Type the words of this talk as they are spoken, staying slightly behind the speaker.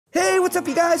What's up,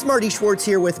 you guys? Marty Schwartz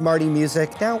here with Marty Music.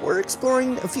 Now, we're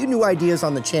exploring a few new ideas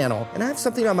on the channel, and I have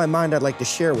something on my mind I'd like to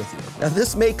share with you. Now,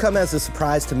 this may come as a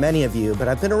surprise to many of you, but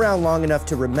I've been around long enough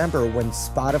to remember when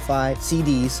Spotify,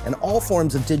 CDs, and all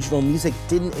forms of digital music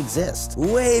didn't exist.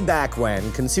 Way back when,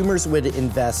 consumers would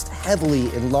invest heavily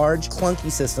in large,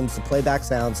 clunky systems to play back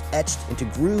sounds etched into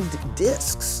grooved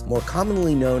discs, more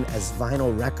commonly known as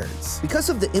vinyl records. Because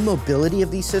of the immobility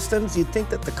of these systems, you'd think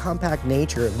that the compact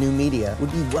nature of new media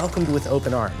would be welcomed with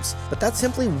open arms, but that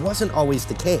simply wasn't always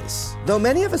the case. Though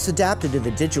many of us adapted to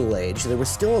the digital age, there was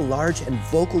still a large and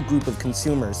vocal group of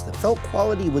consumers that felt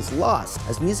quality was lost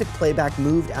as music playback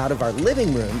moved out of our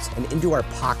living rooms and into our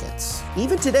pockets.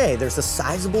 Even today, there's a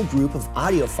sizable group of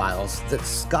audiophiles that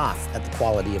scoff at the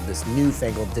quality of this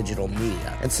newfangled digital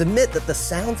media and submit that the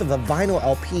sounds of a vinyl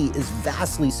LP is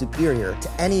vastly superior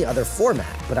to any other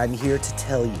format. But I'm here to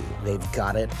tell you, they've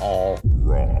got it all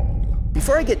wrong.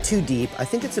 Before I get too deep, I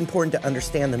think it's important to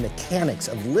understand the mechanics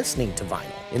of listening to vinyl.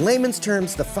 In layman's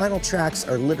terms, the final tracks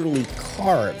are literally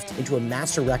carved into a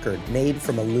master record made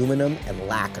from aluminum and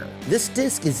lacquer. This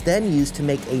disc is then used to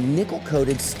make a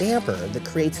nickel-coated stamper that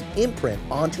creates an imprint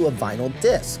onto a vinyl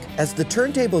disc. As the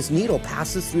turntable's needle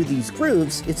passes through these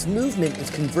grooves, its movement is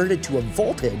converted to a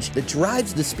voltage that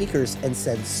drives the speakers and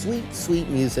sends sweet, sweet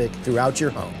music throughout your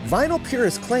home. Vinyl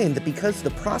purists claim that because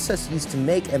the process used to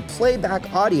make and play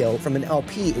back audio from an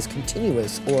LP is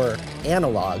continuous or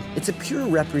analog, it's a pure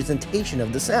representation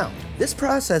of the sound. This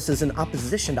process is in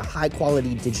opposition to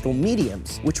high-quality digital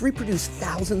mediums, which reproduce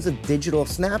thousands of digital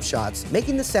snapshots,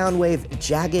 making the sound wave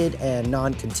jagged and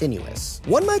non-continuous.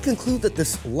 One might conclude that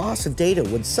this loss of data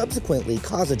would subsequently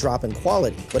cause a drop in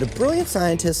quality, but a brilliant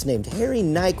scientist named Harry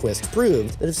Nyquist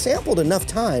proved that if sampled enough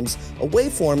times, a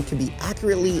waveform can be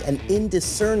accurately and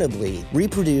indiscernibly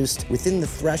reproduced within the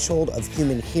threshold of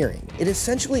human hearing. It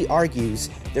essentially argues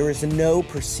there is no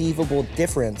perceivable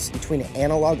difference between an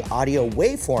analog audio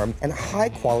waveform and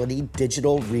high-quality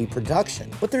digital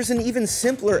reproduction. But there's an even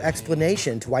simpler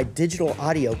explanation to why digital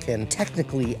audio can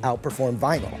technically outperform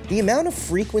vinyl. The amount of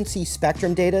frequency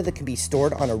spectrum data that can be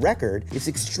stored on a record is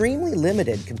extremely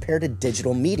limited compared to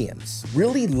digital mediums.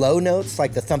 Really low notes,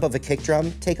 like the thump of a kick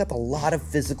drum, take up a lot of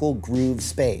physical groove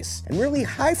space. And really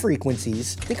high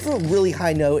frequencies, think of a really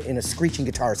high note in a screeching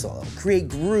guitar solo, create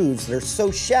grooves that are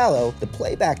so shallow the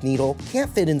playback needle can't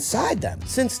fit inside them.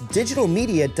 Since digital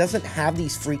media doesn't have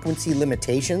these frequency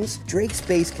limitations, Drake's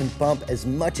bass can bump as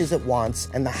much as it wants,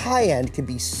 and the high end can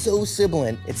be so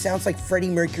sibilant it sounds like Freddie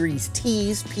Mercury's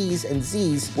T's, P's, and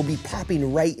Z's will be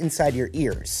popping right inside your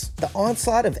ears. The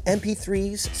onslaught of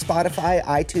MP3s, Spotify,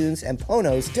 iTunes, and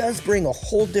Ponos does bring a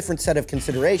whole different set of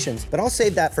considerations, but I'll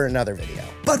save that for another video.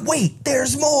 But wait,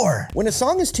 there's more! When a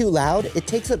song is too loud, it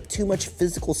takes up too much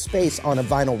physical space on a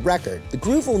vinyl record. The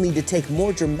groove will need to take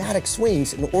more dramatic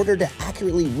swings in order to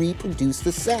accurately reproduce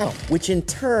the sound, which in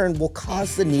turn will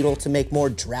cause the needle to make more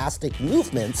drastic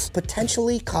movements,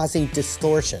 potentially causing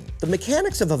distortion. The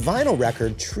mechanics of a vinyl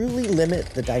record truly limit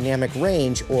the dynamic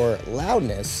range, or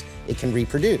loudness, it can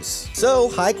reproduce. So,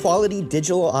 high-quality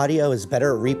digital audio is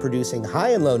better at reproducing high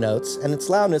and low notes, and its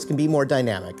loudness can be more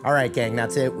dynamic. All right, gang,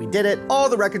 that's it. We did it. All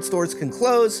the record stores can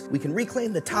close, we can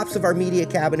reclaim the tops of our media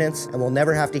cabinets, and we'll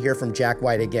never have to hear from Jack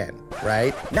White again,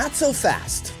 right? Not so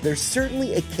fast. There's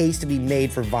certainly a case to be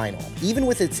made for vinyl, even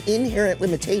with its inherent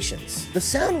limitations. The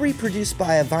sound reproduced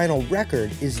by a vinyl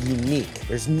record is unique.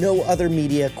 There's no other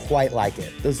media quite like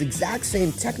it. Those exact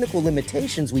same technical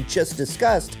limitations we just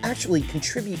discussed actually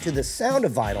contribute to the sound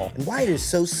of vinyl and why it is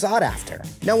so sought after.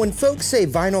 Now, when folks say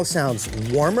vinyl sounds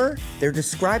warmer, they're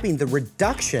describing the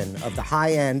reduction of the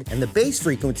high end and the bass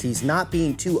frequencies not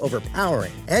being too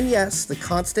overpowering. And yes, the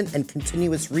constant and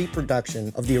continuous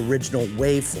reproduction of the original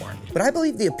waveform. But I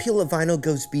believe the appeal of vinyl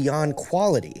goes beyond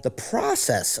quality. The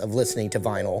process of listening to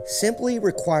vinyl simply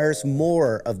requires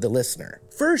more of the listener.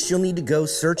 First, you'll need to go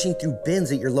searching through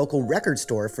bins at your local record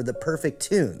store for the perfect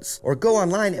tunes, or go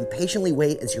online and patiently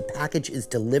wait as your package is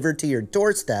delivered to your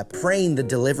doorstep, praying the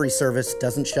delivery service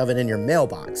doesn't shove it in your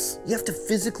mailbox. You have to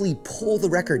physically pull the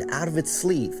record out of its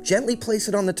sleeve, gently place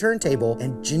it on the turntable,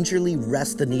 and gingerly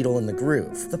rest the needle in the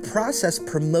groove. The process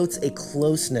promotes a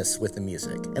closeness with the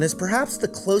music, and is perhaps the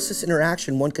closest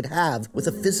interaction one could have with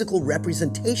a physical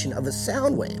representation of a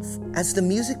sound wave. As the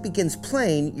music begins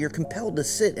playing, you're compelled to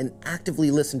sit and actively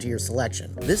listen to your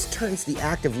selection. This turns the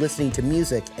act of listening to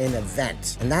music an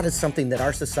event, and that is something that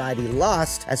our society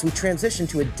lost as we transition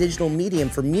to a digital medium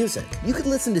for music. You could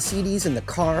listen to CDs in the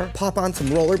car, pop on some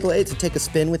rollerblades and take a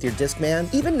spin with your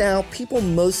Discman. Even now, people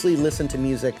mostly listen to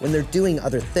music when they're doing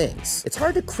other things. It's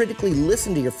hard to critically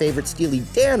listen to your favorite Steely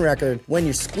Dan record when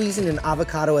you're squeezing an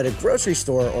avocado at a grocery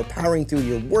store or powering through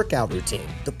your workout routine.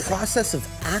 The process of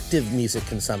active music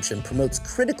consumption promotes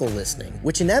critical listening,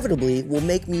 which inevitably will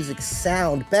make music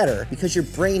sound better because your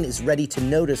brain is ready to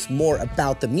notice more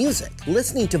about the music.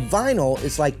 Listening to vinyl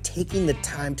is like taking the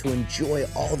time to enjoy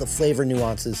all the flavor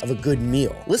nuances of a good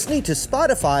meal. Listening to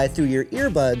Spotify through your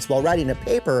earbuds while writing a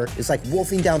paper is like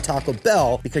wolfing down Taco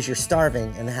Bell because you're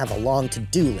starving and have a long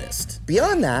to-do list.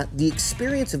 Beyond that, the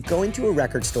experience of going to a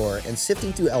record store and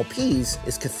sifting through LPs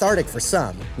is cathartic for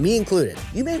some, me included.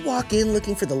 You may walk in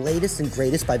looking for the latest and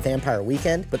greatest by Vampire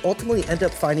Weekend, but ultimately end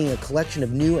up finding a collection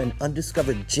of new and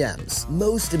undiscovered gems.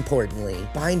 Most importantly,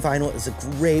 buying vinyl is a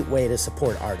great way to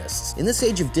support artists. In this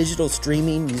age of digital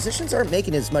streaming, musicians aren't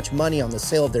making as much money on the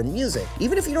sale of their music.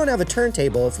 Even if you don't have a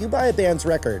turntable, if you buy a band's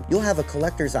record, you'll have a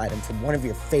collector's item from one of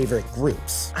your favorite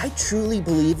groups. I truly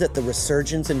believe that the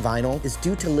resurgence in vinyl is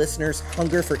due to listeners'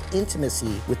 hunger for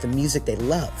intimacy with the music they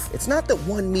love. It's not that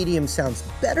one medium sounds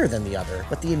better than the other,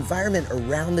 but the environment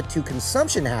around the two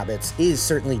consumption habits is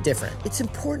certainly different. It's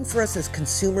important for us as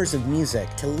consumers of music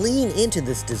to lean into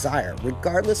this desire,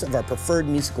 regardless of our preferred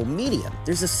musical medium.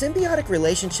 There's a symbiotic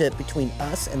relationship between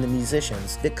us and the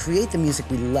musicians that create the music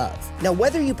we love. Now,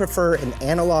 whether you prefer an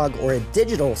analog or a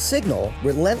digital signal,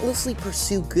 relentlessly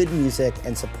pursue good music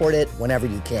and support it whenever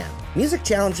you can. Music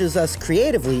challenges us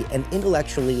creatively and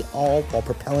intellectually, all while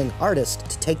propelling artists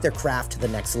to take their craft to the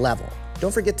next level.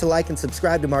 Don't forget to like and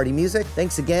subscribe to Marty Music.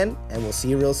 Thanks again, and we'll see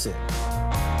you real soon.